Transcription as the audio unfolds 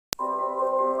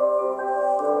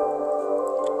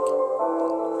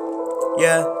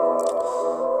Yeah,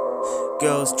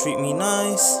 girls treat me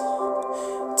nice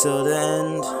till the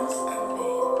end.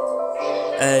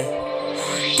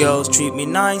 Ay, girls treat me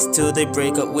nice till they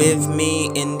break up with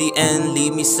me. In the end,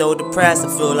 leave me so depressed,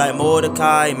 I feel like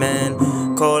Mordecai, man.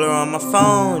 Call her on my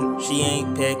phone, she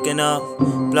ain't picking up.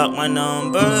 Block my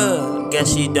number,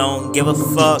 guess she don't give a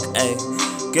fuck. Ay,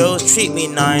 girls treat me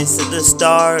nice at the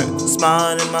start,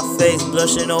 smiling in my face,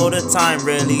 blushing all the time,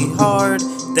 really hard.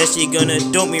 That she gonna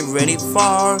dump me really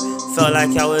far. Felt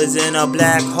like I was in a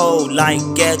black hole, like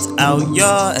get out,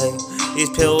 yeah. Ay, these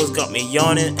pills got me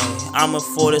yawning, ay. I'ma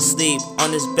fall asleep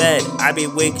on this bed, I be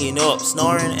waking up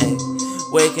snoring, ay.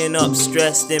 Waking up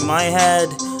stressed in my head,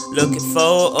 looking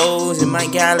photos in my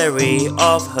gallery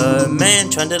of her, man,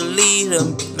 trying to delete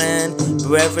them, man.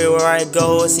 But everywhere I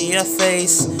go, I see her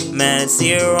face, man.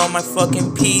 See her on my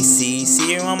fucking PC,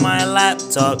 see her on my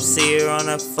laptop, see her on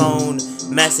her phone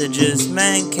messages,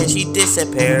 man. Can she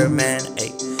disappear, man?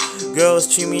 Ay,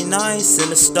 girls treat me nice in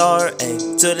the start, ay,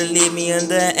 till they leave me in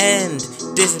the end.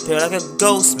 Disappear like a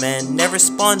ghost, man. Never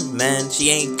respond, man. She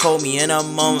ain't called me in a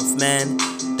month, man.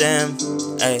 Damn,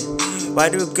 ay. Why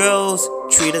do girls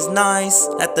treat us nice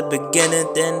at the beginning,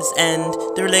 then end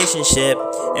the relationship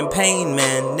in pain,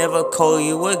 man? Never call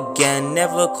you again,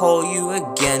 never call you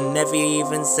again, never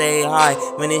even say hi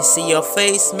when they see your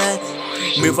face, man.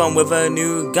 Move on with a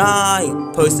new guy,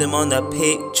 post him on the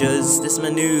pictures, this my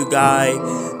new guy.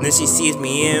 Then she sees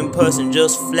me in person,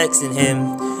 just flexing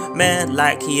him, man,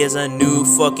 like he is a new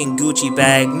fucking Gucci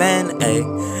bag, man.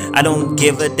 Ayy, I don't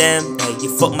give a damn. Ay, you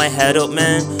fuck my head up,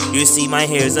 man. You see my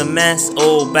hair's a mess,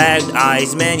 old bagged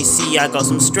eyes, man. You see I got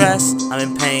some stress, I'm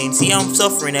in pain. See I'm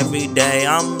suffering every day.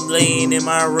 I'm laying in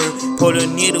my room, put a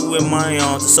needle with my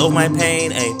arm to solve my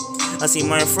pain. Ay, I see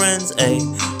my friends, ay,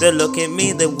 they look at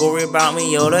me, they worry about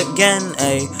me all again.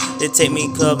 Ay, they take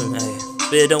me clubbing, ay,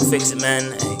 but they don't fix it,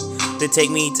 man. Ay, they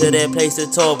take me to their place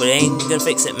to talk, but they ain't gonna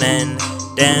fix it, man.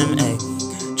 Damn, ay,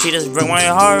 she just broke my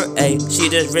heart, ay, she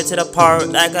just ripped it apart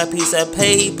like a piece of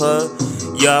paper.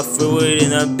 Yeah, threw it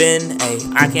in a bin, ay,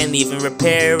 I can't even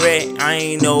repair it. I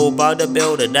ain't know about the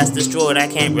builder that's destroyed, I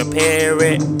can't repair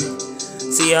it.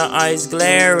 See her eyes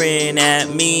glaring at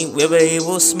me with a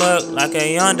evil smirk like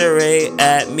a yandere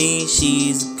at me.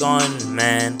 She's gone,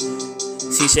 man.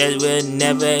 She said we're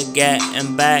never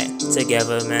getting back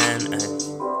together, man. Ay.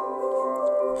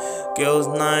 Girls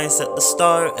nice at the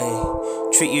start, ay.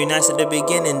 Treat you nice at the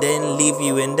beginning, then leave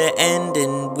you in the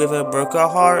ending with a broken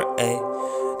heart, ay.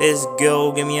 This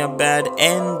girl gave me a bad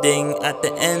ending at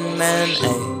the end, man,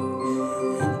 ay.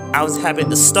 I was happy at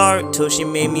the start till she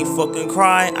made me fucking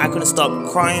cry. I couldn't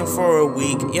stop crying for a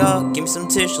week. Yeah, give me some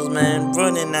tissues, man.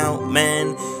 Running out,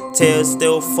 man. Tears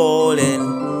still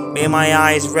falling. Made my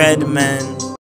eyes red, man.